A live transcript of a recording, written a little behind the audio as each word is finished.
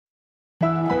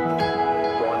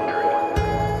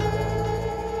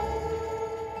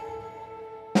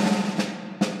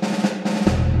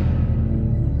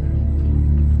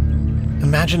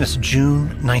Imagine it's June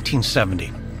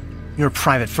 1970. You're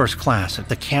private first class at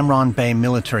the Cam Ranh Bay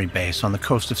military base on the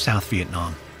coast of South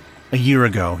Vietnam. A year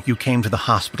ago, you came to the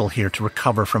hospital here to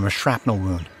recover from a shrapnel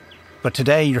wound. But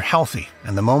today, you're healthy,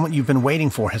 and the moment you've been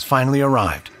waiting for has finally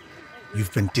arrived.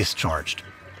 You've been discharged.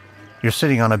 You're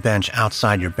sitting on a bench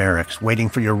outside your barracks, waiting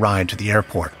for your ride to the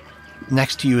airport.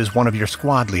 Next to you is one of your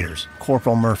squad leaders,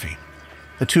 Corporal Murphy.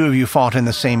 The two of you fought in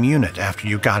the same unit after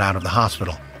you got out of the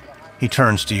hospital. He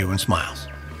turns to you and smiles.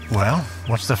 Well,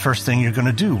 what's the first thing you're going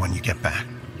to do when you get back?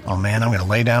 Oh man, I'm going to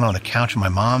lay down on the couch in my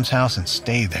mom's house and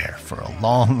stay there for a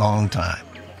long, long time.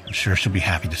 I'm sure she'll be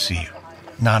happy to see you.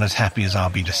 Not as happy as I'll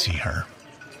be to see her.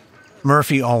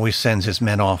 Murphy always sends his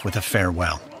men off with a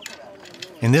farewell.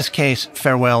 In this case,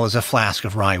 farewell is a flask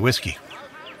of rye whiskey.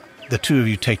 The two of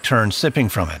you take turns sipping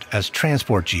from it as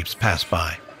transport jeeps pass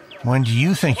by. When do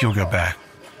you think you'll go back?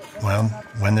 Well,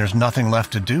 when there's nothing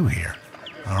left to do here.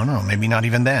 I don't know, maybe not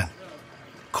even then.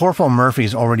 Corporal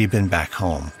Murphy's already been back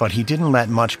home, but he didn't let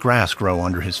much grass grow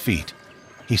under his feet.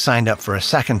 He signed up for a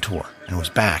second tour and was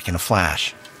back in a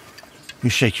flash. You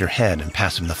shake your head and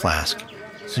pass him the flask.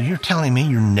 So you're telling me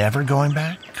you're never going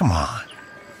back? Come on.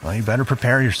 Well, you better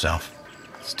prepare yourself.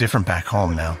 It's different back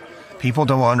home now. People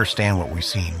don't understand what we've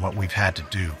seen, what we've had to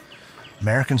do.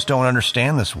 Americans don't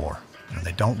understand this war, and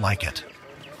they don't like it.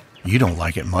 You don't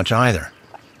like it much either.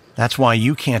 That's why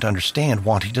you can't understand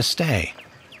wanting to stay.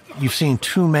 You've seen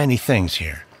too many things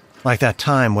here, like that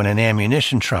time when an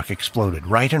ammunition truck exploded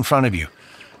right in front of you,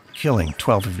 killing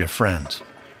 12 of your friends.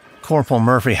 Corporal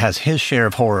Murphy has his share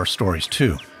of horror stories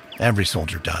too. Every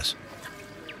soldier does.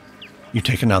 You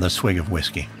take another swig of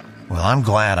whiskey. Well, I'm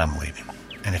glad I'm leaving.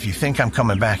 And if you think I'm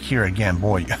coming back here again,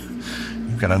 boy,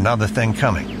 you've got another thing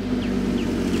coming.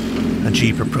 A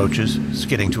jeep approaches,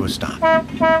 skidding to a stop.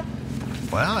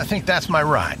 Well, I think that's my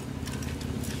ride.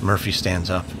 Murphy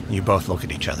stands up. You both look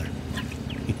at each other.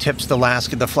 He tips the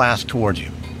last of the flask towards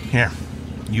you. Here,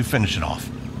 you finish it off.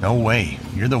 No way.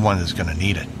 You're the one that's going to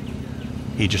need it.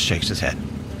 He just shakes his head.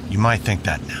 You might think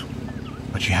that now,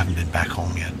 but you haven't been back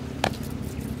home yet.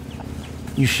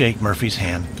 You shake Murphy's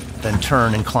hand, then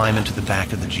turn and climb into the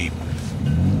back of the jeep.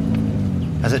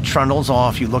 As it trundles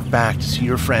off, you look back to see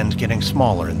your friend getting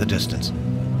smaller in the distance.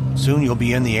 Soon you'll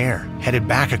be in the air, headed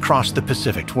back across the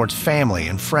Pacific towards family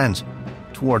and friends,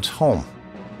 towards home.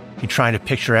 You try to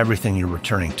picture everything you're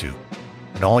returning to,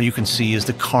 but all you can see is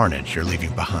the carnage you're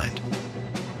leaving behind.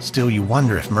 Still, you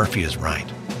wonder if Murphy is right.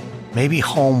 Maybe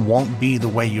home won't be the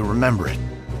way you remember it.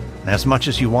 And as much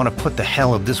as you want to put the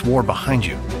hell of this war behind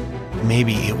you,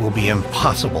 maybe it will be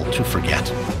impossible to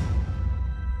forget.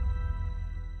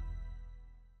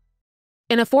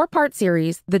 In a 4-part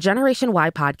series, the Generation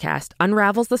Y podcast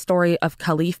unravels the story of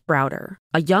Khalif Browder,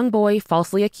 a young boy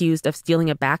falsely accused of stealing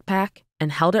a backpack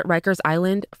and held at Rikers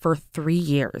Island for 3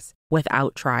 years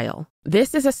without trial.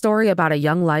 This is a story about a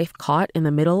young life caught in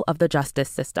the middle of the justice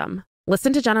system.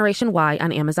 Listen to Generation Y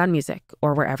on Amazon Music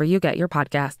or wherever you get your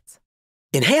podcasts.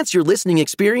 Enhance your listening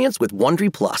experience with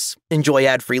Wondery Plus. Enjoy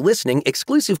ad-free listening,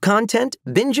 exclusive content,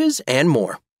 binges, and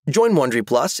more. Join Wondery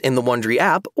Plus in the Wondery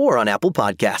app or on Apple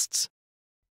Podcasts.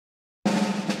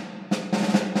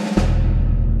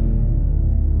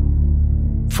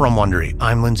 From Wondery,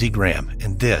 I'm Lindsay Graham,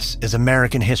 and this is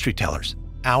American History Tellers.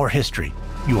 Our history,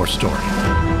 your story.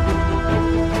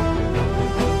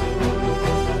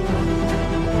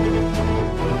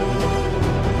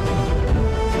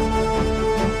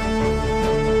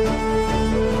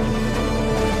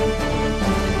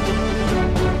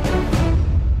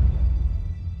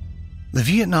 The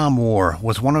Vietnam War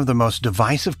was one of the most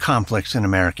divisive conflicts in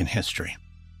American history.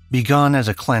 Begun as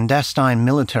a clandestine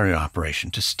military operation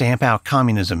to stamp out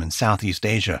communism in Southeast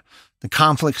Asia, the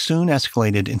conflict soon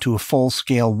escalated into a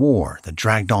full-scale war that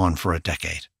dragged on for a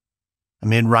decade.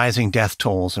 Amid rising death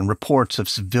tolls and reports of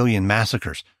civilian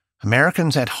massacres,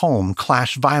 Americans at home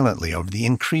clashed violently over the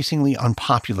increasingly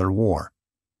unpopular war.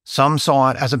 Some saw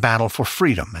it as a battle for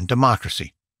freedom and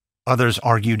democracy. Others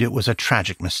argued it was a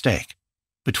tragic mistake.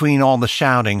 Between all the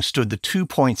shouting stood the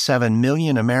 2.7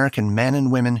 million American men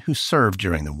and women who served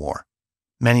during the war.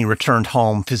 Many returned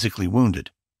home physically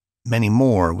wounded. Many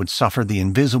more would suffer the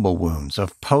invisible wounds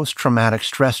of post-traumatic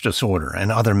stress disorder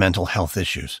and other mental health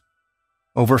issues.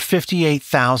 Over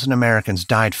 58,000 Americans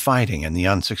died fighting in the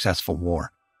unsuccessful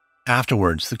war.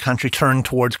 Afterwards, the country turned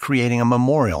towards creating a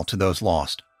memorial to those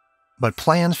lost. But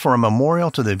plans for a memorial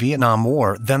to the Vietnam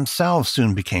War themselves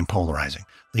soon became polarizing,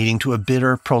 leading to a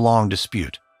bitter, prolonged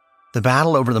dispute. The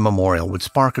battle over the memorial would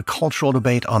spark a cultural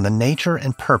debate on the nature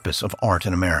and purpose of art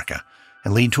in America,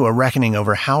 and lead to a reckoning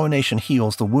over how a nation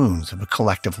heals the wounds of a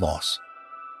collective loss.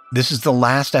 This is the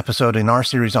last episode in our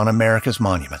series on America's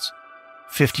monuments.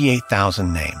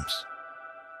 58,000 names.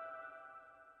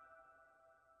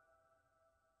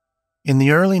 In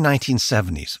the early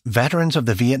 1970s, veterans of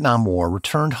the Vietnam War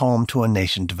returned home to a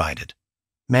nation divided.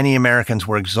 Many Americans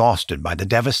were exhausted by the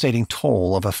devastating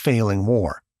toll of a failing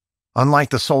war. Unlike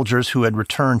the soldiers who had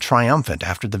returned triumphant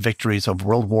after the victories of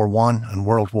World War I and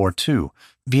World War II,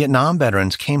 Vietnam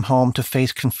veterans came home to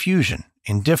face confusion,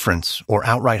 indifference, or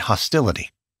outright hostility.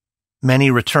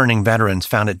 Many returning veterans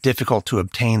found it difficult to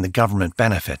obtain the government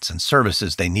benefits and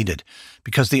services they needed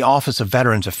because the Office of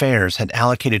Veterans Affairs had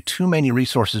allocated too many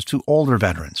resources to older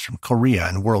veterans from Korea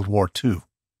and World War II.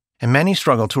 And many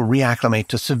struggled to reacclimate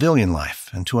to civilian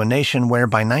life and to a nation where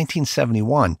by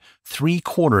 1971,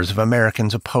 3/4 of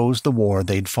Americans opposed the war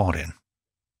they'd fought in.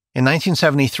 In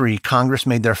 1973, Congress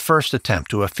made their first attempt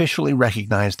to officially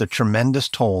recognize the tremendous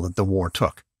toll that the war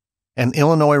took. An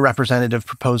Illinois representative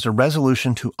proposed a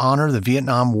resolution to honor the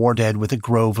Vietnam War dead with a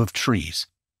grove of trees.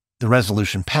 The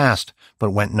resolution passed,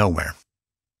 but went nowhere.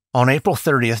 On April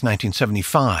 30th,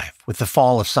 1975, with the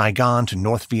fall of Saigon to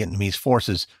North Vietnamese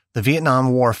forces, the Vietnam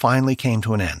War finally came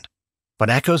to an end. But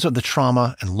echoes of the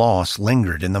trauma and loss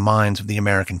lingered in the minds of the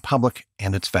American public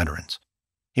and its veterans.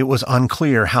 It was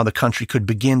unclear how the country could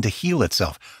begin to heal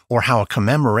itself, or how a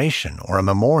commemoration or a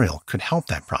memorial could help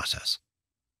that process.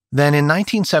 Then in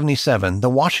 1977, the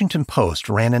Washington Post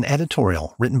ran an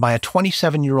editorial written by a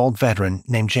 27-year-old veteran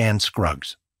named Jan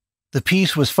Scruggs. The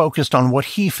piece was focused on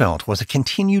what he felt was a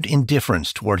continued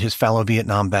indifference toward his fellow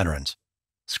Vietnam veterans.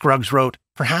 Scruggs wrote,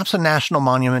 "Perhaps a national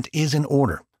monument is in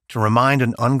order to remind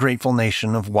an ungrateful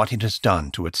nation of what it has done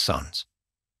to its sons."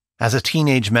 As a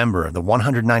teenage member of the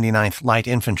 199th Light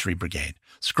Infantry Brigade,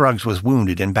 Scruggs was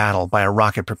wounded in battle by a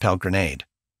rocket-propelled grenade.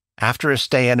 After a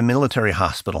stay at a military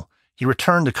hospital, he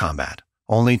returned to combat,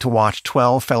 only to watch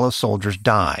 12 fellow soldiers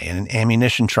die in an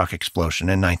ammunition truck explosion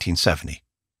in 1970.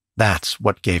 "That's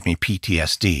what gave me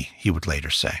PTSD," he would later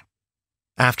say.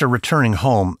 After returning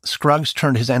home, Scruggs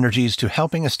turned his energies to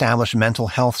helping establish mental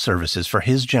health services for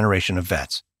his generation of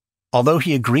vets. Although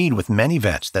he agreed with many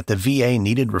vets that the VA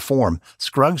needed reform,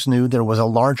 Scruggs knew there was a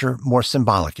larger, more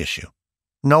symbolic issue.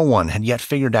 No one had yet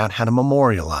figured out how to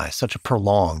memorialize such a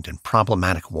prolonged and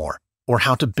problematic war, or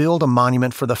how to build a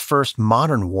monument for the first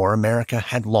modern war America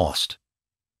had lost.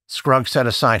 Scruggs set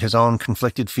aside his own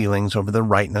conflicted feelings over the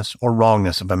rightness or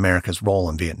wrongness of America's role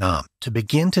in Vietnam to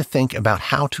begin to think about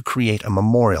how to create a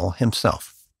memorial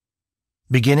himself.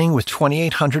 Beginning with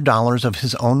 $2,800 of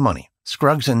his own money,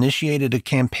 Scruggs initiated a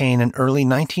campaign in early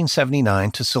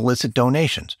 1979 to solicit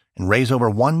donations and raise over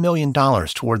 $1 million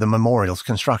toward the memorial's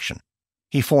construction.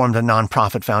 He formed a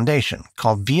nonprofit foundation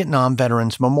called Vietnam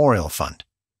Veterans Memorial Fund.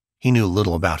 He knew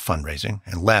little about fundraising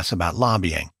and less about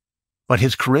lobbying, but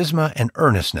his charisma and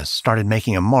earnestness started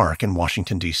making a mark in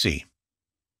Washington, D.C.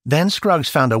 Then Scruggs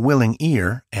found a willing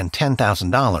ear and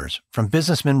 $10,000 from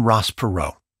businessman Ross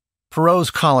Perot.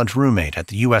 Perot's college roommate at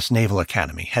the U.S. Naval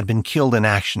Academy had been killed in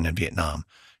action in Vietnam,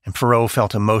 and Perot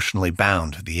felt emotionally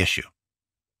bound to the issue.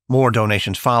 More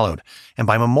donations followed, and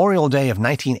by Memorial Day of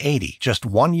 1980, just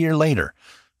 1 year later,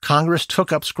 Congress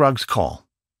took up Scruggs' call.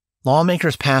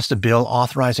 Lawmakers passed a bill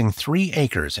authorizing 3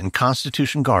 acres in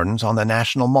Constitution Gardens on the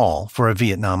National Mall for a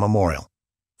Vietnam memorial.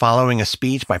 Following a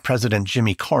speech by President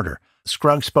Jimmy Carter,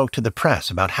 Scruggs spoke to the press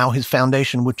about how his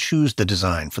foundation would choose the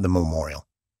design for the memorial.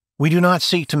 "We do not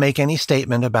seek to make any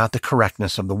statement about the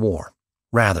correctness of the war.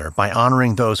 Rather, by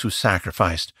honoring those who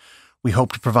sacrificed, we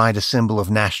hope to provide a symbol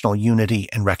of national unity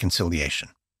and reconciliation."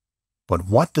 But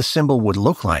what the symbol would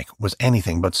look like was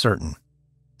anything but certain.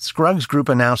 Scruggs' group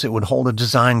announced it would hold a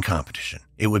design competition.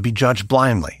 It would be judged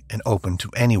blindly and open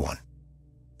to anyone.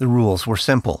 The rules were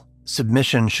simple.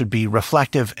 Submission should be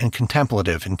reflective and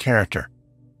contemplative in character.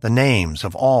 The names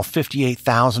of all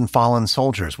 58,000 fallen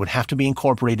soldiers would have to be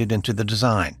incorporated into the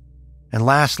design. And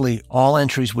lastly, all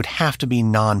entries would have to be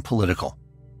non-political.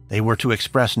 They were to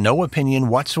express no opinion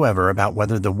whatsoever about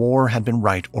whether the war had been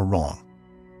right or wrong.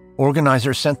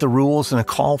 Organizers sent the rules and a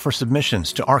call for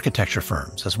submissions to architecture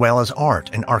firms, as well as art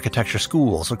and architecture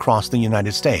schools across the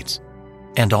United States.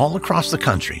 And all across the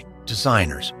country,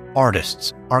 designers,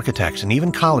 artists, architects, and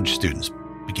even college students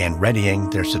began readying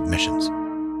their submissions.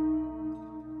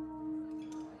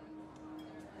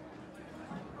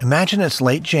 Imagine it's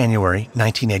late January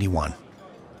 1981.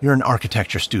 You're an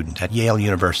architecture student at Yale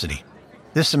University.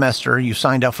 This semester, you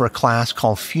signed up for a class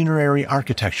called Funerary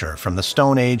Architecture from the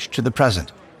Stone Age to the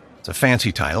Present. It's a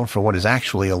fancy title for what is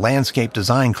actually a landscape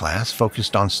design class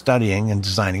focused on studying and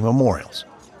designing memorials.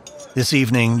 This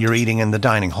evening, you're eating in the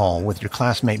dining hall with your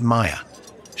classmate Maya.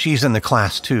 She's in the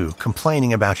class too,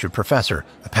 complaining about your professor,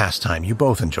 a pastime you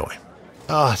both enjoy.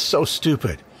 "Ah, it's so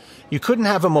stupid. You couldn't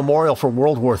have a memorial for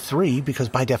World War III because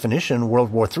by definition,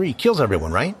 World War III kills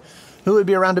everyone, right? Who would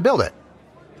be around to build it?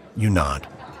 You nod.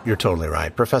 You're totally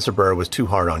right. Professor Burr was too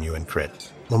hard on you in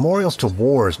Crit. Memorials to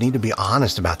wars need to be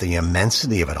honest about the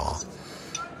immensity of it all.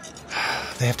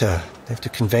 They have to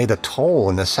convey the toll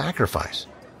and the sacrifice.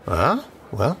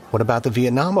 Well, what about the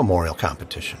Vietnam Memorial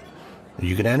competition?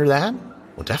 You could enter that?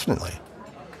 Well, definitely.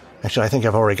 Actually, I think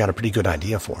I've already got a pretty good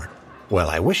idea for it. Well,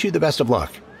 I wish you the best of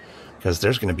luck. Because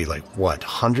there's going to be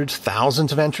hundreds,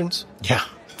 thousands of entrants? Yeah,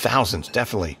 thousands,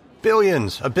 definitely.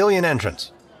 Billions, a billion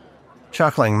entrants.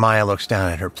 Chuckling, Maya looks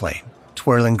down at her plate,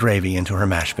 twirling gravy into her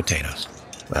mashed potatoes.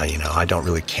 Well, I don't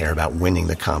really care about winning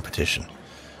the competition.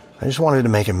 I just wanted to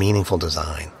make a meaningful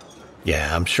design.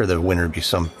 Yeah, I'm sure the winner would be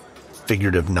some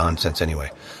figurative nonsense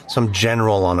anyway. Some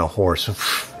general on a horse.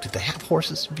 Did they have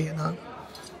horses in Vietnam?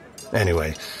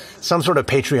 Anyway, some sort of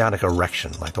patriotic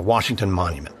erection, like the Washington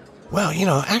Monument. Well,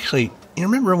 actually, you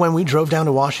remember when we drove down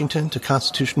to Washington to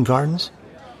Constitution Gardens?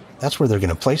 That's where they're going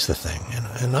to place the thing.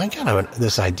 And I got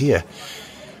this idea.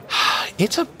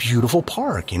 It's a beautiful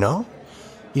park, You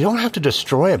don't have to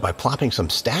destroy it by plopping some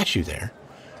statue there.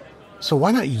 So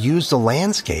why not use the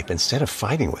landscape instead of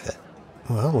fighting with it?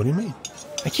 Well, what do you mean?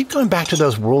 I keep going back to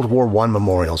those World War I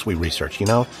memorials we researched,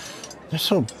 They're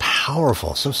so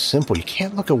powerful, so simple. You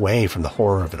can't look away from the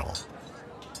horror of it all.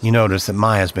 You notice that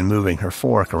Maya's been moving her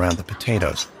fork around the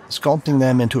potatoes, sculpting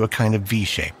them into a kind of V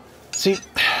shape. See,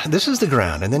 this is the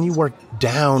ground, and then you work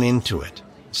down into it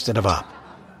instead of up.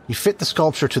 You fit the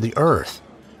sculpture to the earth,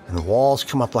 and the walls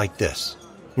come up like this.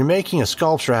 You're making a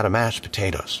sculpture out of mashed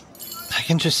potatoes. I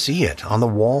can just see it. On the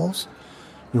walls,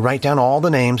 you write down all the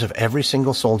names of every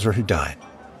single soldier who died.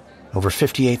 Over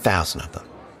 58,000 of them.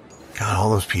 God,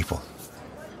 all those people.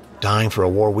 Dying for a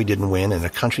war we didn't win in a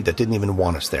country that didn't even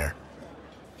want us there.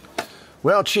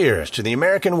 Well, cheers to the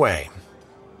American way.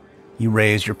 You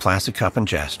raise your plastic cup in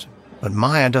jest, but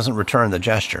Maya doesn't return the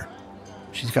gesture.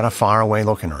 She's got a faraway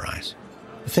look in her eyes.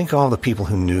 Think of all the people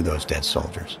who knew those dead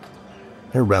soldiers.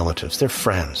 Their relatives, their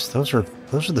friends. Those are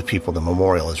the people the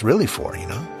memorial is really for,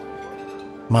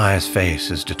 Maya's face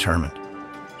is determined.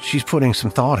 She's putting some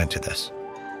thought into this.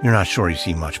 You're not sure you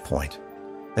see much point.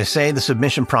 They say the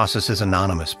submission process is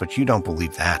anonymous, but you don't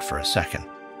believe that for a second.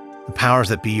 The powers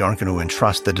that be aren't going to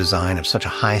entrust the design of such a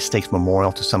high-stakes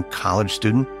memorial to some college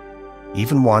student,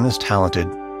 even one as talented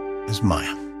as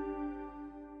Maya.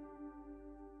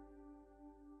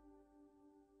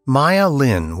 Maya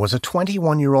Lin was a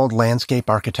 21-year-old landscape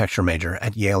architecture major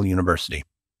at Yale University.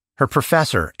 Her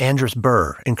professor, Andreas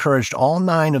Burr, encouraged all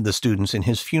 9 of the students in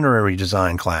his funerary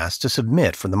design class to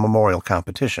submit for the memorial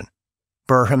competition.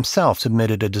 Burr himself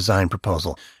submitted a design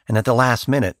proposal, and at the last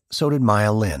minute, so did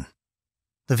Maya Lin.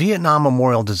 The Vietnam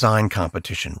Memorial Design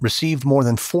Competition received more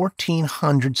than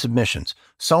 1,400 submissions,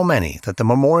 so many that the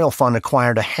Memorial Fund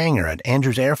acquired a hangar at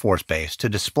Andrews Air Force Base to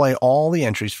display all the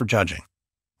entries for judging.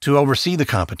 To oversee the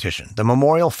competition, the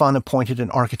Memorial Fund appointed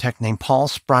an architect named Paul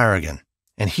Spreyergen,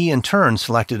 and he in turn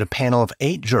selected a panel of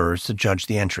 8 jurors to judge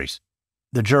the entries.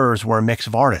 The jurors were a mix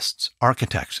of artists,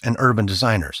 architects, and urban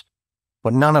designers,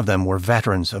 but none of them were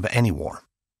veterans of any war.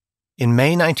 In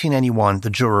May 1981, the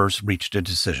jurors reached a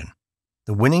decision.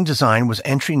 The winning design was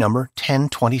entry number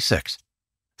 1026.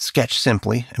 Sketched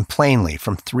simply and plainly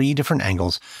from 3 different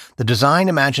angles, the design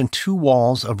imagined 2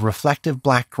 walls of reflective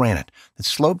black granite that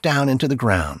sloped down into the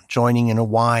ground, joining in a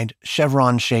wide,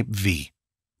 chevron-shaped V.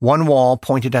 One wall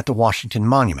pointed at the Washington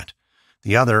Monument,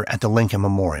 the other at the Lincoln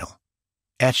Memorial.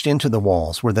 Etched into the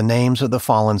walls were the names of the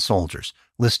fallen soldiers,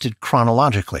 listed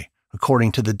chronologically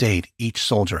according to the date each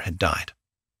soldier had died.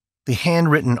 The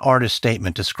handwritten artist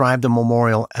statement described the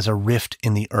memorial as a rift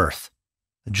in the earth.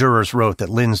 The jurors wrote that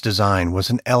Lin's design was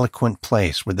an eloquent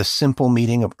place where the simple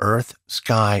meeting of earth,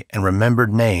 sky, and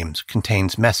remembered names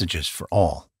contains messages for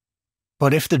all.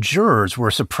 But if the jurors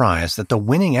were surprised that the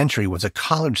winning entry was a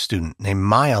college student named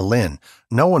Maya Lin,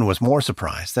 no one was more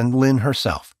surprised than Lin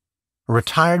herself. A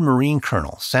retired Marine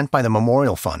colonel sent by the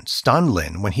Memorial Fund stunned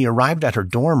Lin when he arrived at her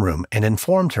dorm room and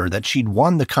informed her that she'd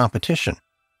won the competition.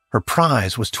 Her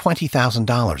prize was $20,000,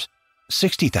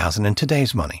 $60,000 in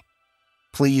today's money.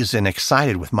 Pleased and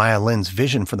excited with Maya Lin's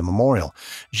vision for the memorial,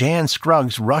 Jan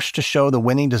Scruggs rushed to show the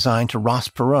winning design to Ross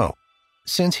Perot.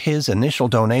 Since his initial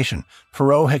donation,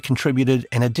 Perot had contributed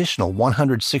an additional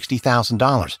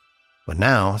 $160,000. But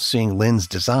now, seeing Lin's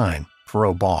design,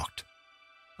 Perot balked.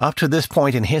 Up to this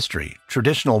point in history,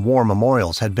 traditional war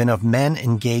memorials had been of men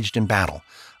engaged in battle,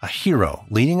 a hero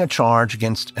leading a charge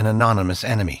against an anonymous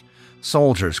enemy,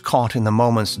 soldiers caught in the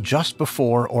moments just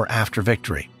before or after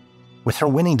victory. With her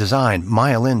winning design,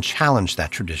 Maya Lin challenged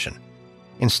that tradition.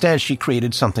 Instead, she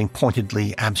created something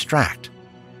pointedly abstract.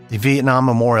 The Vietnam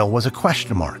Memorial was a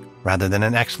question mark rather than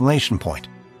an exclamation point,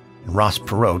 and Ross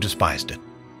Perot despised it.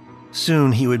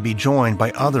 Soon he would be joined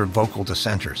by other vocal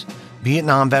dissenters,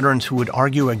 Vietnam veterans who would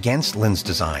argue against Lin's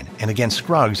design and against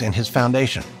Scruggs and his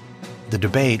foundation. The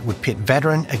debate would pit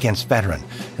veteran against veteran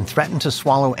and threaten to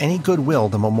swallow any goodwill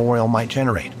the memorial might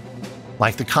generate.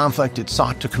 Like the conflict it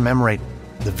sought to commemorate,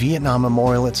 the Vietnam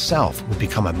Memorial itself would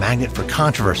become a magnet for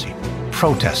controversy,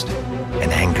 protest,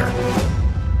 and anger.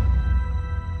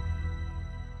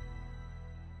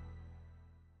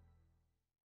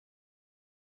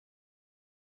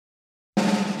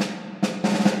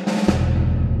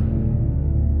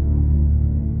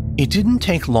 It didn't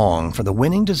take long for the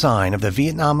winning design of the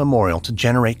Vietnam Memorial to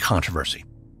generate controversy.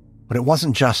 But it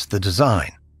wasn't just the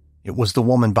design. It was the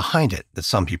woman behind it that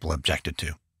some people objected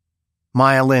to.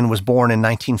 Maya Lin was born in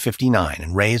 1959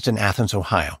 and raised in Athens,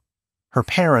 Ohio. Her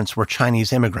parents were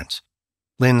Chinese immigrants.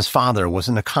 Lin's father was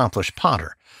an accomplished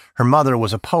potter. Her mother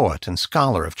was a poet and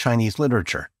scholar of Chinese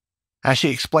literature. As she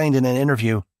explained in an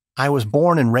interview, "I was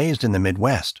born and raised in the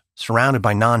Midwest, surrounded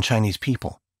by non-Chinese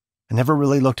people. I never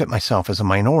really looked at myself as a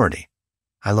minority.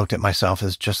 I looked at myself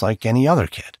as just like any other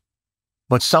kid."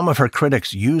 But some of her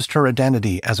critics used her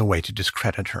identity as a way to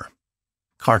discredit her.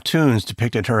 Cartoons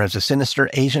depicted her as a sinister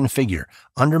Asian figure,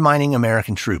 undermining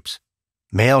American troops.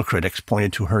 Male critics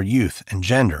pointed to her youth and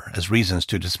gender as reasons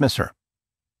to dismiss her.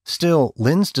 Still,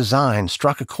 Lin's design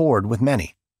struck a chord with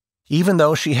many. Even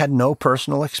though she had no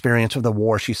personal experience of the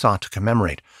war she sought to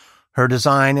commemorate, her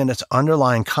design and its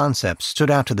underlying concepts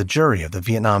stood out to the jury of the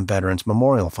Vietnam Veterans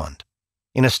Memorial Fund.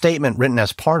 In a statement written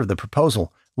as part of the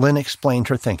proposal, Lin explained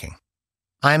her thinking.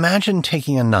 "I imagined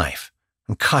taking a knife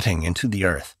and cutting into the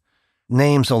earth.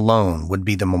 Names alone would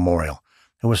be the memorial.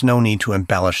 There was no need to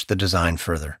embellish the design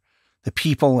further. The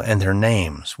people and their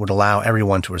names would allow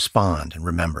everyone to respond and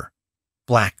remember.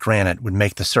 Black granite would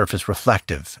make the surface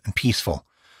reflective and peaceful.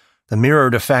 The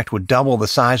mirrored effect would double the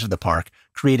size of the park,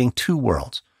 creating two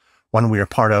worlds, one we are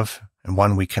part of and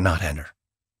one we cannot enter."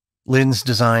 Lin's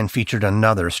design featured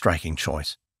another striking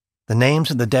choice. The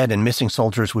names of the dead and missing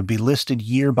soldiers would be listed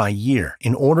year by year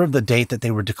in order of the date that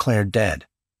they were declared dead.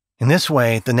 In this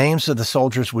way, the names of the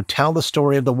soldiers would tell the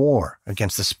story of the war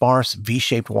against the sparse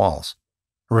V-shaped walls.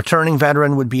 A returning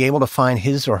veteran would be able to find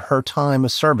his or her time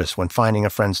of service when finding a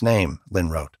friend's name, Lin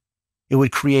wrote. It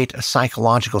would create a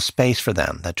psychological space for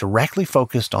them that directly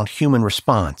focused on human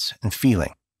response and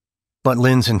feeling. But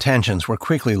Lin's intentions were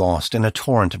quickly lost in a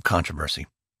torrent of controversy.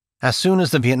 As soon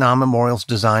as the Vietnam Memorial's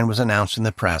design was announced in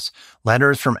the press,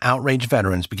 letters from outraged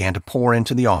veterans began to pour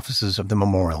into the offices of the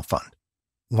Memorial Fund.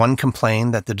 One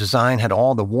complained that the design had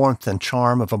all the warmth and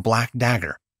charm of a black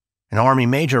dagger. An Army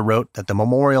major wrote that the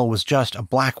memorial was just a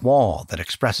black wall that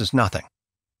expresses nothing.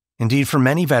 Indeed, for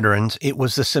many veterans, it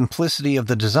was the simplicity of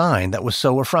the design that was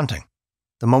so affronting.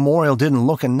 The memorial didn't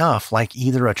look enough like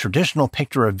either a traditional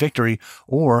picture of victory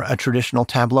or a traditional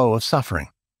tableau of suffering.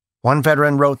 One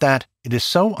veteran wrote that it is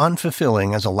so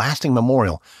unfulfilling as a lasting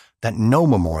memorial that no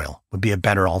memorial would be a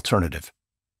better alternative.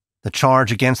 The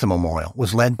charge against the memorial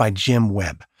was led by Jim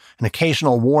Webb, an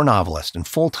occasional war novelist and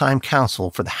full-time counsel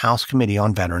for the House Committee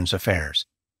on Veterans Affairs.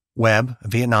 Webb, a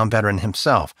Vietnam veteran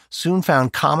himself, soon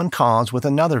found common cause with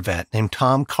another vet named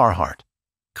Tom Carhart.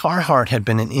 Carhart had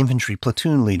been an infantry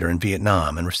platoon leader in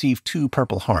Vietnam and received 2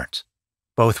 Purple Hearts.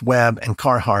 Both Webb and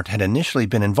Carhart had initially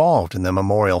been involved in the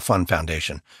Memorial Fund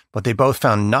Foundation, but they both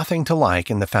found nothing to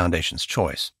like in the foundation's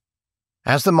choice.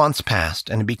 As the months passed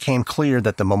and it became clear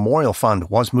that the Memorial Fund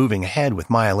was moving ahead with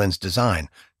Maya Lin's design,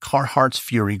 Carhart's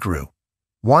fury grew.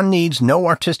 "One needs no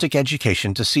artistic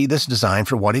education to see this design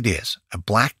for what it is, a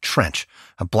black trench,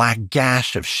 a black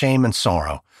gash of shame and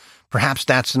sorrow. Perhaps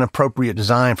that's an appropriate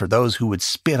design for those who would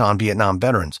spit on Vietnam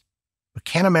veterans. But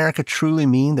can America truly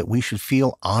mean that we should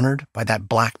feel honored by that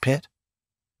black pit?"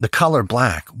 The color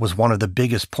black was one of the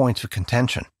biggest points of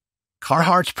contention.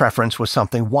 Carhart's preference was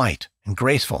something white and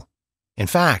graceful. In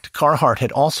fact, Carhart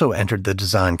had also entered the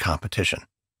design competition.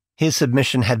 His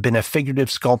submission had been a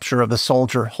figurative sculpture of a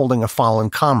soldier holding a fallen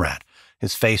comrade,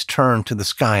 his face turned to the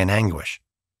sky in anguish.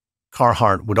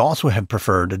 Carhart would also have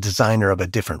preferred a designer of a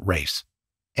different race.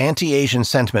 Anti-Asian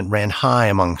sentiment ran high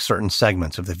among certain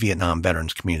segments of the Vietnam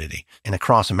veterans community and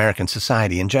across American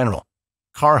society in general.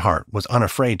 Carhart was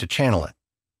unafraid to channel it.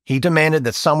 He demanded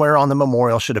that somewhere on the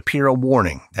memorial should appear a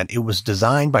warning that it was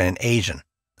designed by an Asian,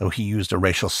 though he used a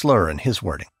racial slur in his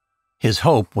wording. His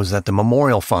hope was that the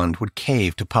Memorial Fund would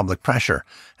cave to public pressure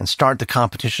and start the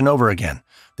competition over again,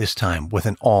 this time with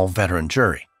an all-veteran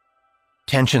jury.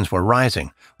 Tensions were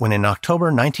rising when in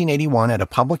October 1981 at a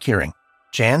public hearing,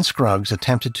 Jan Scruggs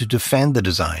attempted to defend the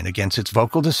design against its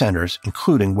vocal dissenters,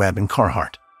 including Webb and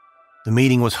Carhart. The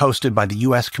meeting was hosted by the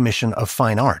U.S. Commission of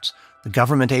Fine Arts, the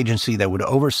government agency that would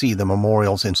oversee the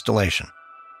memorial's installation.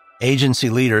 Agency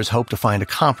leaders hoped to find a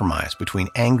compromise between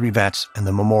angry vets and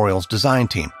the memorial's design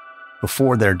team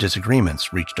before their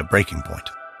disagreements reached a breaking point.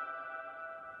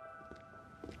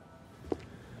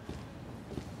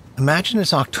 Imagine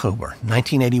it's October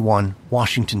 1981,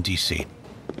 Washington, D.C.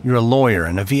 You're a lawyer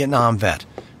and a Vietnam vet,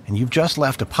 and you've just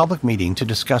left a public meeting to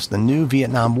discuss the new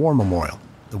Vietnam War Memorial,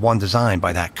 the one designed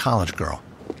by that college girl.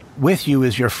 With you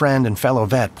is your friend and fellow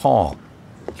vet, Paul.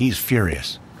 He's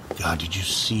furious. God, did you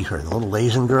see her, the little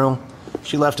Asian girl?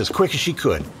 She left as quick as she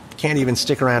could. Can't even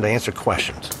stick around to answer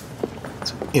questions.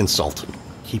 It's an insult.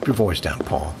 Keep your voice down,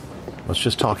 Paul. Let's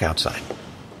just talk outside.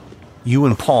 You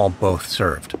and Paul both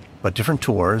served, but different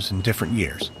tours and different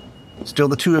years. Still,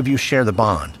 the two of you share the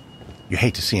bond. You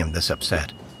hate to see him this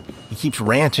upset. He keeps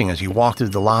ranting as you walk through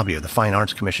the lobby of the Fine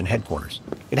Arts Commission headquarters.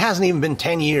 It hasn't even been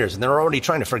 10 years, and they're already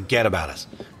trying to forget about us.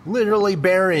 Literally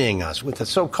burying us with a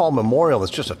so-called memorial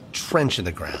that's just a trench in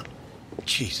the ground.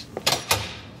 Jeez.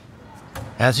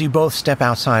 As you both step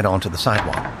outside onto the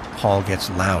sidewalk, Paul gets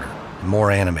louder and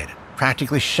more animated,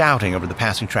 practically shouting over the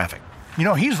passing traffic. You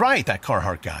know, he's right, that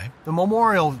Carhart guy. The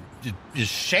memorial is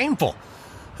shameful.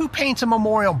 Who paints a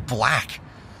memorial black?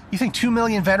 You think 2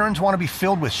 million veterans want to be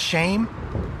filled with shame?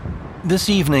 This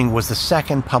evening was the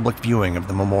second public viewing of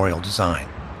the memorial design,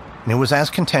 and it was as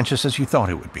contentious as you thought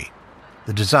it would be.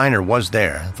 The designer was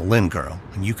there, the Lin girl,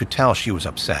 and you could tell she was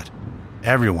upset.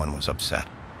 Everyone was upset.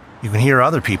 You can hear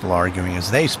other people arguing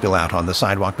as they spill out on the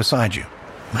sidewalk beside you.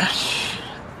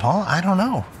 Paul, I don't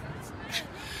know.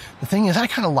 The thing is, I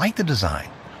kind of like the design.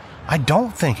 I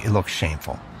don't think it looks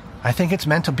shameful. I think it's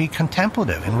meant to be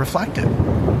contemplative and reflective.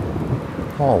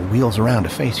 Paul wheels around to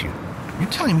face you. You're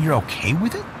telling me you're okay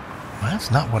with it? Well,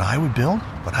 that's not what I would build,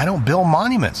 but I don't build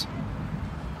monuments.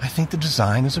 I think the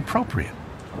design is appropriate.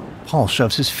 Paul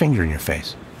shoves his finger in your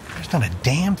face. There's not a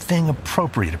damn thing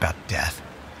appropriate about death,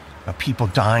 about people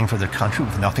dying for their country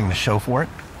with nothing to show for it.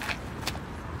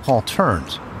 Paul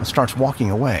turns and starts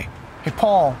walking away. Hey,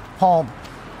 Paul,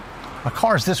 my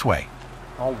car's this way.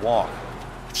 I'll walk.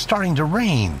 It's starting to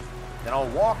rain. Then I'll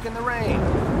walk in the rain.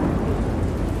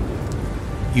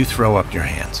 You throw up your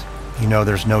hands. You know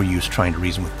there's no use trying to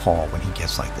reason with Paul when he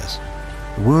gets like this.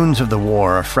 The wounds of the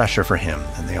war are fresher for him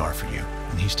than they are for you,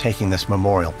 and he's taking this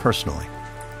memorial personally.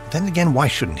 Then again, why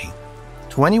shouldn't he?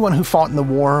 To anyone who fought in the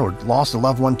war or lost a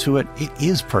loved one to it, it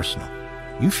is personal.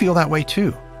 You feel that way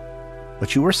too.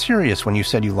 But you were serious when you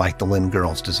said you liked the Lin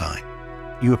girl's design.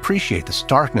 You appreciate the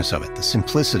starkness of it, the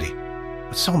simplicity.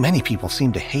 But so many people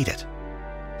seem to hate it.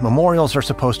 Memorials are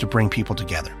supposed to bring people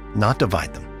together, not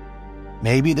divide them.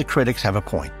 Maybe the critics have a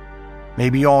point.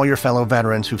 Maybe all your fellow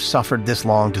veterans who've suffered this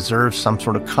long deserve some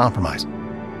sort of compromise,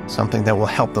 something that will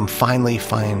help them finally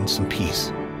find some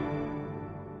peace.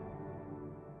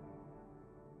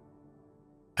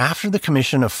 After the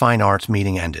Commission of Fine Arts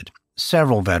meeting ended,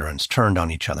 several veterans turned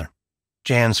on each other.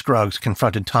 Jan Scruggs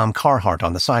confronted Tom Carhart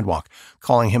on the sidewalk,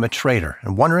 calling him a traitor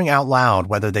and wondering out loud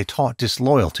whether they taught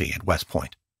disloyalty at West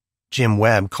Point. Jim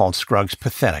Webb called Scruggs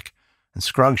pathetic, and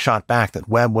Scruggs shot back that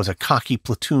Webb was a cocky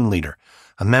platoon leader,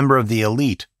 a member of the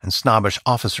elite and snobbish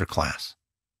officer class.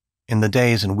 In the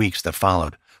days and weeks that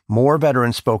followed, more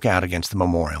veterans spoke out against the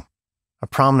memorial. A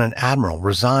prominent admiral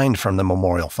resigned from the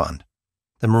memorial fund.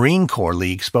 The Marine Corps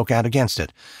League spoke out against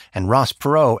it, and Ross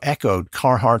Perot echoed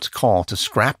Carhart's call to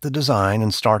scrap the design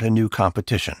and start a new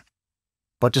competition.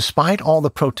 But despite all the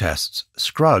protests,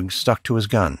 Scruggs stuck to his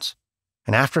guns.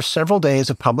 And after several days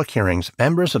of public hearings,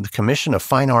 members of the Commission of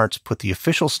Fine Arts put the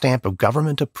official stamp of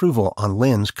government approval on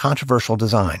Lin's controversial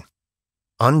design.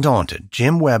 Undaunted,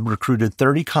 Jim Webb recruited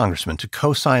 30 congressmen to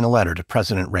co-sign a letter to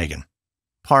President Reagan.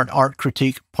 Part art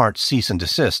critique, part cease and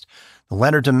desist, the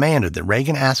letter demanded that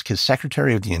Reagan ask his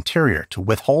Secretary of the Interior to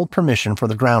withhold permission for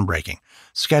the groundbreaking,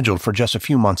 scheduled for just a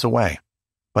few months away.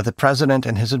 But the president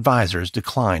and his advisors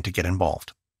declined to get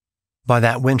involved. By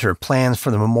that winter, plans for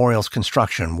the memorial's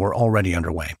construction were already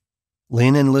underway.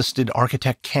 Lin enlisted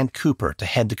architect Kent Cooper to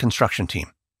head the construction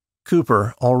team.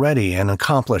 Cooper, already an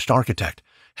accomplished architect,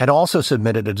 had also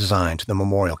submitted a design to the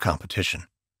memorial competition.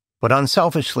 But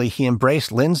unselfishly, he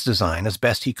embraced Lin's design as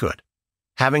best he could.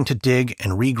 Having to dig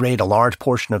and regrade a large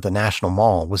portion of the National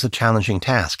Mall was a challenging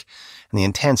task, and the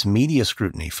intense media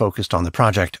scrutiny focused on the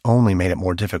project only made it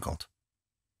more difficult.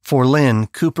 For Lin,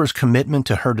 Cooper's commitment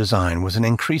to her design was an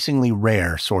increasingly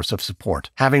rare source of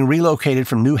support. Having relocated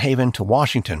from New Haven to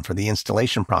Washington for the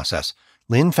installation process,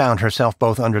 Lin found herself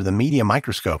both under the media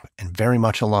microscope and very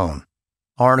much alone.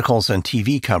 Articles and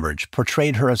TV coverage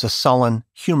portrayed her as a sullen,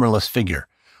 humorless figure,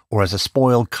 or as a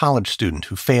spoiled college student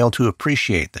who failed to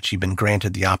appreciate that she'd been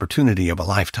granted the opportunity of a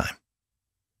lifetime.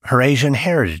 Her Asian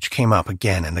heritage came up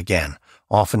again and again,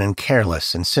 often in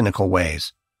careless and cynical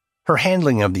ways. Her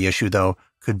handling of the issue, though,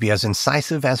 could be as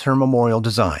incisive as her memorial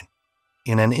design.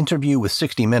 In an interview with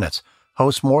 60 Minutes,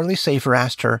 host Morley Safer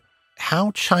asked her,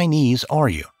 "How Chinese are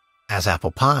you?" "As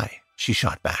apple pie," she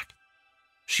shot back.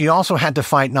 She also had to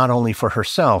fight not only for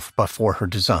herself, but for her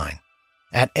design.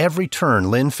 At every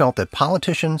turn, Lin felt that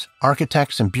politicians,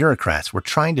 architects, and bureaucrats were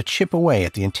trying to chip away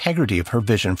at the integrity of her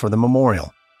vision for the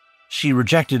memorial. She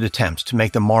rejected attempts to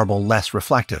make the marble less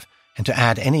reflective and to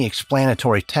add any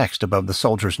explanatory text above the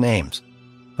soldiers' names.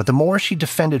 But the more she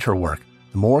defended her work,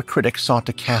 the more critics sought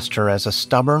to cast her as a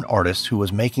stubborn artist who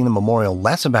was making the memorial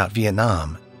less about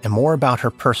Vietnam and more about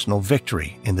her personal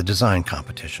victory in the design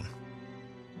competition.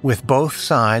 With both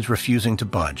sides refusing to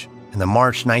budge, and the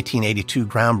March 1982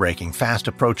 groundbreaking fast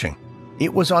approaching,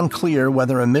 it was unclear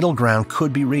whether a middle ground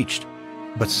could be reached.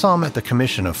 But some at the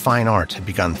Commission of Fine Arts had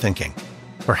begun thinking,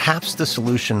 perhaps the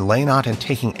solution lay not in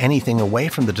taking anything away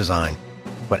from the design,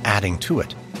 but adding to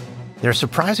it. Their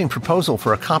surprising proposal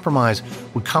for a compromise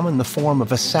would come in the form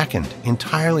of a second,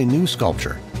 entirely new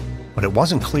sculpture, but it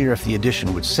wasn't clear if the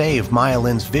addition would save Maya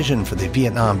Lin's vision for the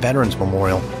Vietnam Veterans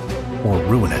Memorial or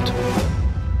ruin it.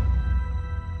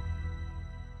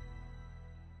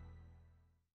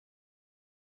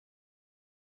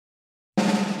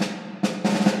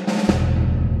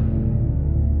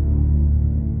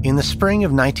 In the spring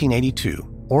of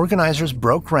 1982, organizers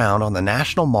broke ground on the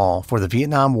National Mall for the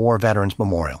Vietnam War Veterans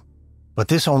Memorial. But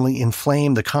this only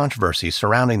inflamed the controversy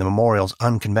surrounding the memorial's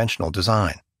unconventional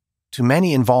design. To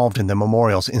many involved in the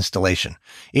memorial's installation,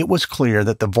 it was clear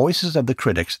that the voices of the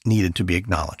critics needed to be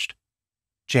acknowledged.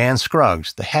 Jan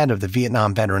Scruggs, the head of the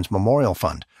Vietnam Veterans Memorial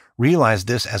Fund, realized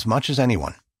this as much as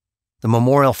anyone. The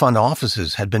Memorial Fund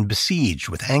offices had been besieged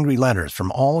with angry letters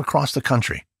from all across the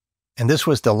country. And this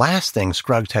was the last thing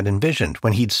Scruggs had envisioned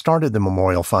when he'd started the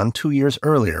Memorial Fund 2 years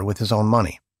earlier with his own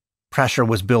money. Pressure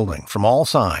was building from all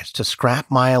sides to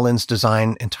scrap Maya Lin's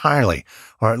design entirely,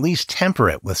 or at least temper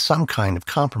it with some kind of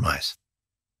compromise.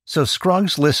 So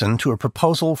Scruggs listened to a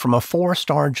proposal from a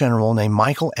 4-star general named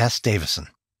Michael S. Davison.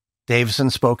 Davison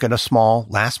spoke at a small,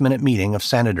 last-minute meeting of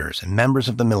senators and members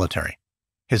of the military.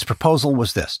 His proposal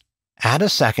was this: add a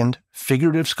second,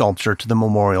 figurative sculpture to the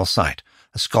memorial site,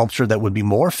 a sculpture that would be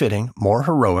more fitting, more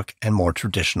heroic, and more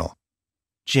traditional.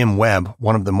 Jim Webb,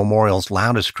 one of the memorial's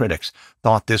loudest critics,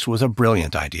 thought this was a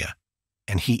brilliant idea,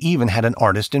 and he even had an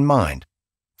artist in mind.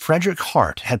 Frederick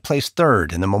Hart had placed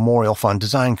third in the Memorial Fund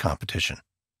design competition.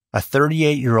 A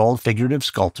 38-year-old figurative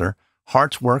sculptor,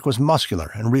 Hart's work was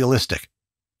muscular and realistic.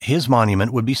 His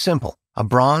monument would be simple, a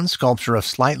bronze sculpture of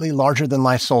slightly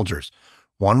larger-than-life soldiers,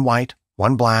 one white,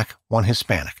 one black, one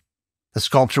Hispanic. The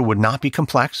sculpture would not be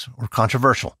complex or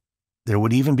controversial. There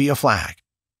would even be a flag.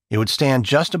 It would stand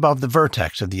just above the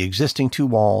vertex of the existing 2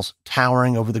 walls,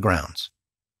 towering over the grounds.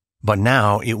 But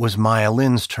now it was Maya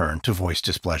Lin's turn to voice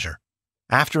displeasure.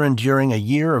 After enduring a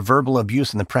year of verbal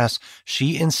abuse in the press,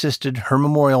 she insisted her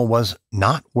memorial was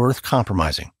not worth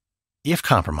compromising. If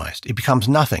compromised, it becomes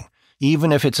nothing,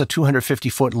 even if it's a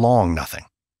 250-foot-long nothing.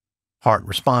 Hart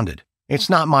responded, "It's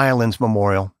not Maya Lin's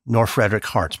memorial, nor Frederick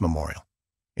Hart's memorial.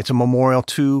 It's a memorial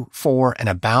to, for, and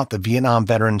about the Vietnam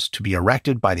veterans to be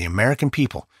erected by the American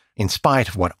people, in spite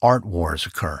of what art wars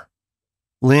occur."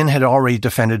 Lin had already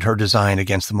defended her design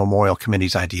against the Memorial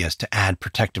Committee's ideas to add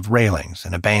protective railings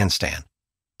and a bandstand.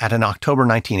 At an October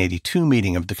 1982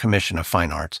 meeting of the Commission of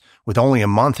Fine Arts, with only a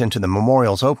month into the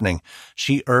memorial's opening,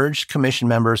 she urged commission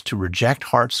members to reject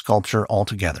Hart's sculpture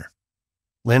altogether.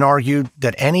 Lin argued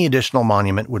that any additional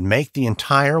monument would make the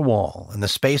entire wall and the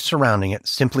space surrounding it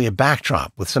simply a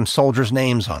backdrop with some soldiers'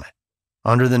 names on it.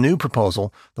 Under the new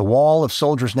proposal, the wall of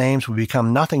soldiers' names would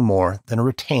become nothing more than a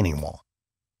retaining wall.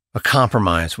 A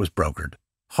compromise was brokered.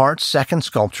 Hart's second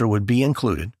sculpture would be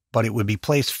included, but it would be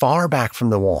placed far back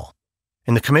from the wall.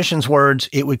 In the Commission's words,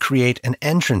 it would create an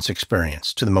entrance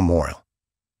experience to the memorial.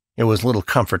 It was little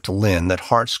comfort to Lin that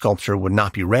Hart's sculpture would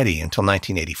not be ready until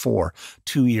 1984,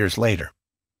 2 years later.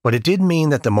 But it did mean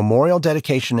that the memorial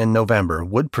dedication in November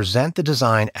would present the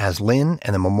design as Lin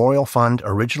and the Memorial Fund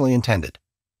originally intended.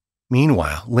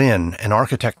 Meanwhile, Lin and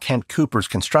architect Kent Cooper's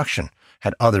construction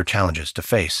had other challenges to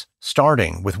face,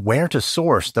 starting with where to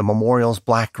source the memorial's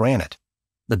black granite.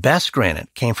 The best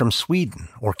granite came from Sweden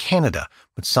or Canada,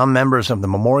 but some members of the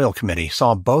Memorial Committee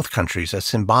saw both countries as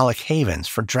symbolic havens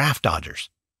for draft dodgers.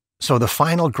 So the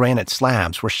final granite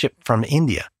slabs were shipped from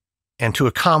India, and to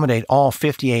accommodate all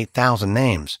 58,000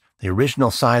 names, the original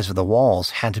size of the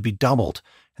walls had to be doubled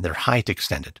and their height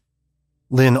extended.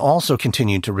 Lin also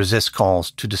continued to resist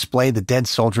calls to display the dead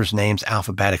soldiers' names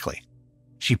alphabetically.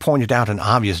 She pointed out an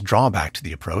obvious drawback to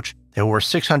the approach. There were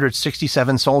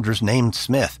 667 soldiers named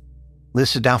Smith.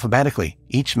 Listed alphabetically,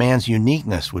 each man's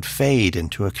uniqueness would fade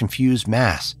into a confused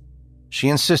mass. She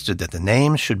insisted that the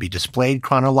names should be displayed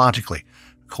chronologically,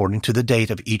 according to the date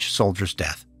of each soldier's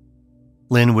death.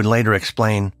 Lin would later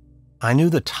explain, "I knew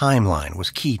the timeline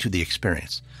was key to the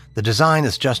experience. The design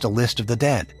is just a list of the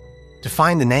dead. To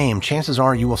find the name, chances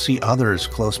are you will see others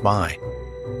close by.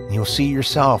 And you'll see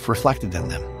yourself reflected in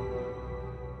them."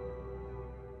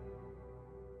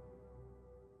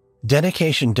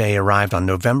 Dedication Day arrived on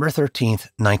November 13th,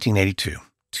 1982,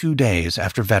 2 days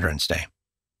after Veterans Day.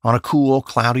 On a cool,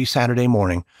 cloudy Saturday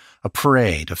morning, a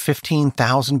parade of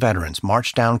 15,000 veterans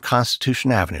marched down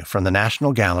Constitution Avenue from the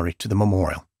National Gallery to the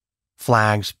memorial.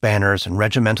 Flags, banners, and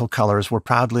regimental colors were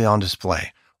proudly on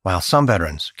display, while some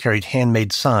veterans carried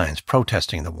handmade signs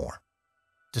protesting the war.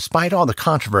 Despite all the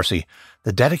controversy,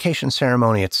 the dedication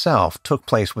ceremony itself took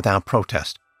place without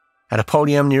protest. At a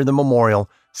podium near the memorial,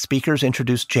 speakers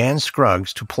introduced Jan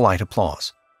Scruggs to polite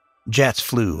applause. Jets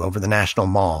flew over the National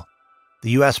Mall.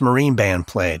 The U.S. Marine Band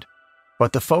played,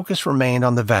 but the focus remained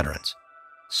on the veterans.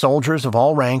 Soldiers of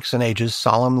all ranks and ages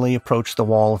solemnly approached the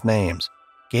wall of names,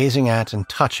 gazing at and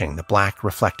touching the black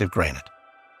reflective granite.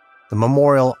 The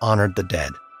memorial honored the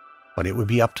dead, but it would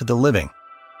be up to the living,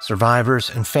 survivors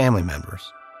and family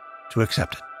members, to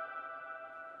accept it.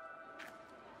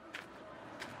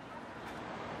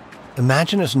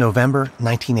 Imagine it's November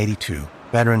 1982,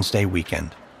 Veterans Day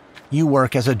weekend. You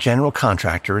work as a general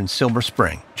contractor in Silver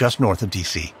Spring, just north of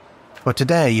D.C. But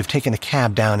today you've taken a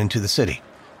cab down into the city,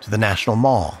 to the National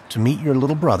Mall, to meet your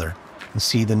little brother and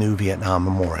see the new Vietnam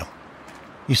Memorial.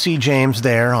 You see James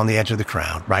there on the edge of the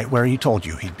crowd, right where he told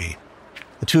you he'd be.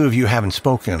 The two of you haven't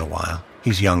spoken in a while.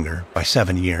 He's younger, by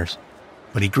 7 years,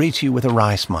 but he greets you with a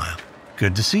wry smile.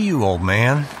 "Good to see you, old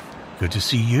man. Good to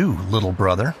see you, little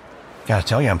brother. Gotta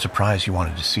tell you, I'm surprised you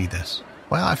wanted to see this.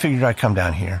 Well, I figured I'd come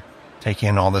down here, take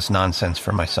in all this nonsense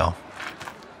for myself."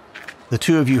 The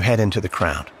two of you head into the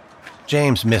crowd.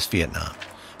 James missed Vietnam.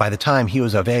 By the time he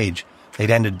was of age,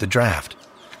 they'd ended the draft.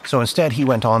 So instead he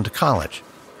went on to college.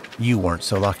 You weren't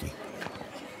so lucky.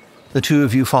 The two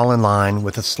of you fall in line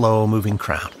with a slow-moving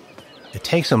crowd. It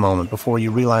takes a moment before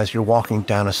you realize you're walking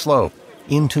down a slope,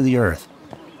 into the earth.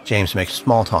 James makes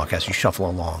small talk as you shuffle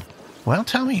along. "Well,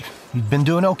 tell me, you've been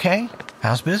doing okay?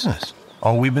 How's business?"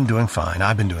 "Oh, we've been doing fine.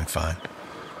 I've been doing fine."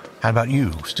 "How about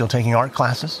you? Still taking art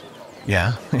classes?"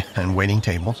 "Yeah, and waiting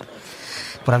tables.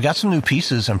 But I've got some new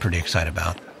pieces I'm pretty excited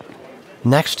about."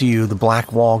 Next to you, the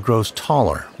black wall grows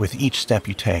taller with each step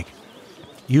you take.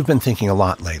 You've been thinking a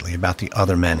lot lately about the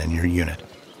other men in your unit.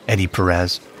 Eddie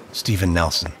Perez, Stephen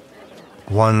Nelson.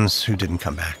 Ones who didn't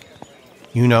come back.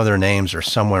 You know their names are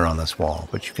somewhere on this wall,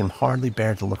 but you can hardly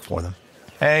bear to look for them.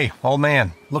 "Hey, old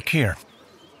man, look here."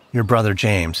 Your brother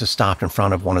James has stopped in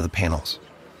front of one of the panels.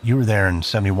 "You were there in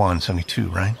 71, 72,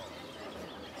 right?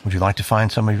 Would you like to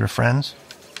find some of your friends?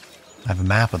 I have a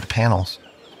map of the panels.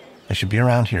 They should be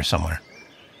around here somewhere."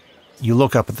 You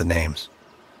look up at the names.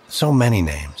 So many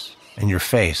names, and your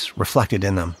face reflected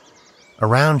in them.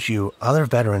 Around you, other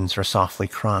veterans are softly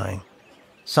crying.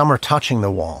 Some are touching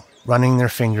the wall, running their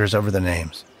fingers over the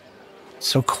names. It's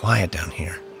so quiet down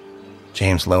here.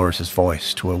 James lowers his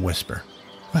voice to a whisper.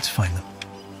 "Let's find them.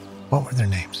 What were their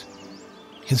names?"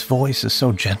 His voice is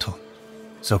so gentle,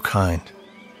 so kind.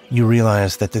 You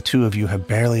realize that the two of you have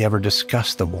barely ever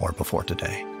discussed the war before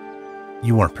today.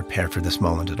 You weren't prepared for this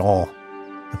moment at all.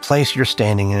 The place you're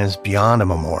standing in is beyond a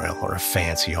memorial or a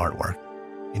fancy artwork.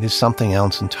 It is something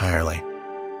else entirely.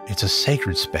 It's a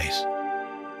sacred space.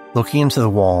 Looking into the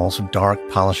walls of dark,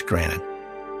 polished granite,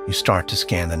 you start to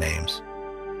scan the names.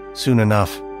 Soon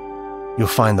enough, you'll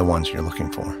find the ones you're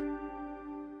looking for.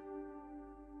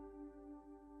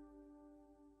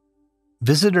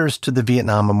 Visitors to the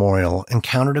Vietnam Memorial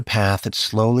encountered a path that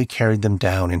slowly carried them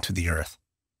down into the earth.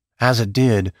 As it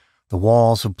did, the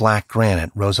walls of black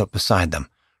granite rose up beside them,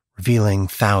 revealing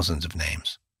thousands of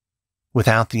names.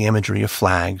 Without the imagery of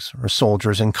flags or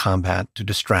soldiers in combat to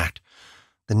distract,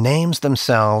 the names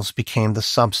themselves became the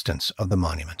substance of the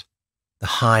monument. The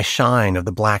high shine of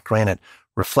the black granite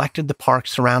reflected the park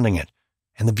surrounding it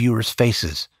and the viewers'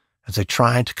 faces as they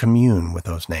tried to commune with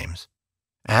those names.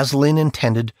 As Lin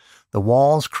intended, the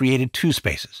walls created two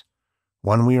spaces,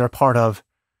 one we are a part of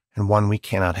and one we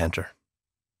cannot enter.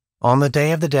 On the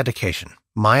day of the dedication,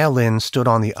 Maya Lin stood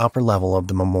on the upper level of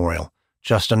the memorial,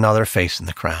 just another face in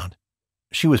the crowd.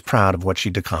 She was proud of what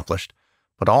she'd accomplished,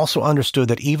 but also understood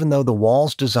that even though the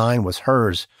wall's design was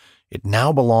hers, it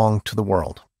now belonged to the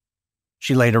world.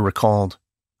 She later recalled,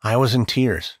 "I was in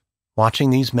tears, watching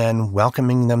these men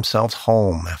welcoming themselves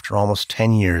home after almost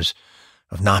 10 years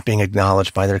of not being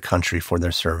acknowledged by their country for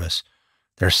their service,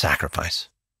 their sacrifice.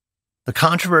 The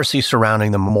controversy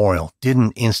surrounding the memorial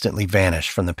didn't instantly vanish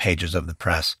from the pages of the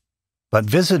press, but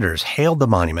visitors hailed the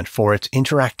monument for its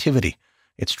interactivity,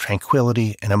 its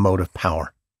tranquility, and emotive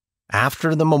power.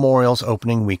 After the memorial's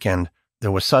opening weekend,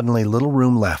 there was suddenly little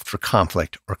room left for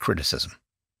conflict or criticism.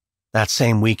 That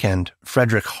same weekend,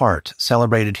 Frederick Hart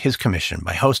celebrated his commission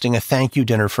by hosting a thank you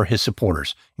dinner for his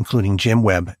supporters, including Jim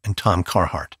Webb and Tom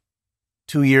Carhart.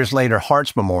 2 years later,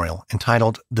 Hart's memorial,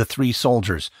 entitled The Three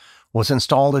Soldiers, was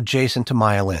installed adjacent to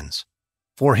Maya Lin's.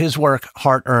 For his work,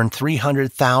 Hart earned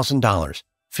 $300,000,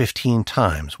 15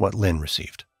 times what Lin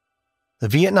received. The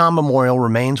Vietnam Memorial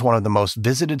remains one of the most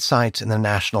visited sites in the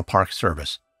National Park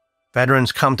Service.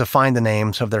 Veterans come to find the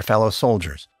names of their fellow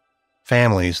soldiers.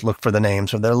 Families look for the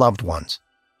names of their loved ones.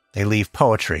 They leave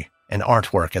poetry and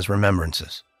artwork as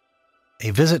remembrances.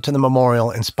 A visit to the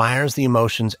memorial inspires the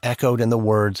emotions echoed in the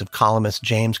words of columnist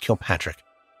James Kilpatrick.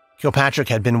 Kilpatrick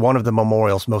had been one of the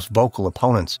memorial's most vocal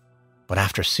opponents, but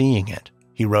after seeing it,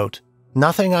 he wrote,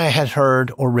 "Nothing I had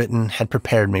heard or written had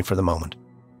prepared me for the moment.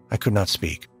 I could not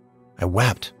speak. I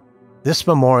wept. This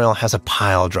memorial has a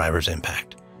pile driver's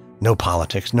impact. No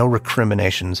politics, no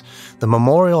recriminations. The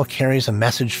memorial carries a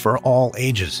message for all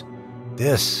ages.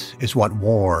 This is what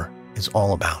war is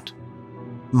all about."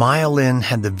 Maya Lin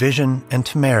had the vision and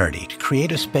temerity to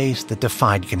create a space that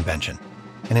defied convention,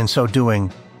 and in so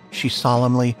doing, she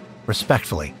solemnly,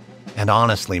 respectfully, and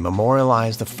honestly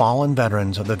memorialized the fallen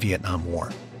veterans of the Vietnam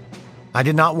War. "I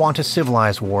did not want to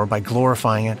civilize war by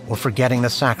glorifying it or forgetting the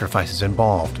sacrifices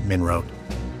involved," Min wrote.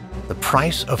 "The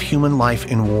price of human life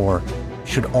in war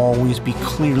should always be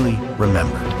clearly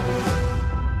remembered."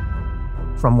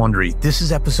 From Wondery, this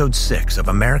is episode 6 of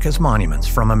America's Monuments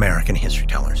from American History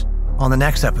Tellers. On the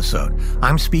next episode,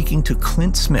 I'm speaking to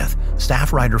Clint Smith,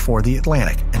 staff writer for The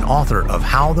Atlantic and author of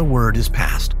How the Word is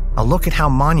Passed, a look at how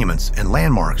monuments and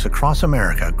landmarks across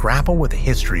America grapple with the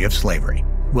history of slavery.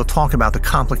 We'll talk about the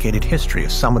complicated history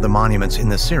of some of the monuments in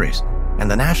this series and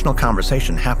the national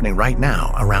conversation happening right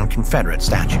now around Confederate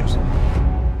statues.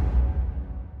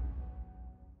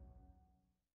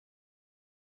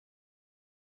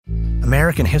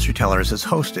 American History Tellers is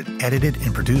hosted, edited,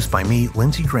 and produced by me,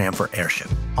 Lindsey Graham, for Airship.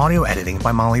 Audio editing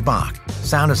by Molly Bach.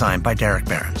 Sound design by Derek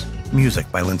Behrens. Music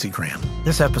by Lindsey Graham.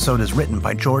 This episode is written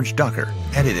by George Ducker,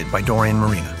 edited by Dorian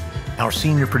Marina. Our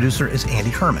senior producer is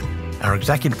Andy Herman. Our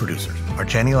executive producers are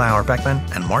Jenny Lauer-Beckman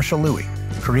and Marshall Louie.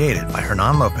 Created by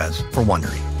Hernan Lopez for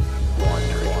Wondery.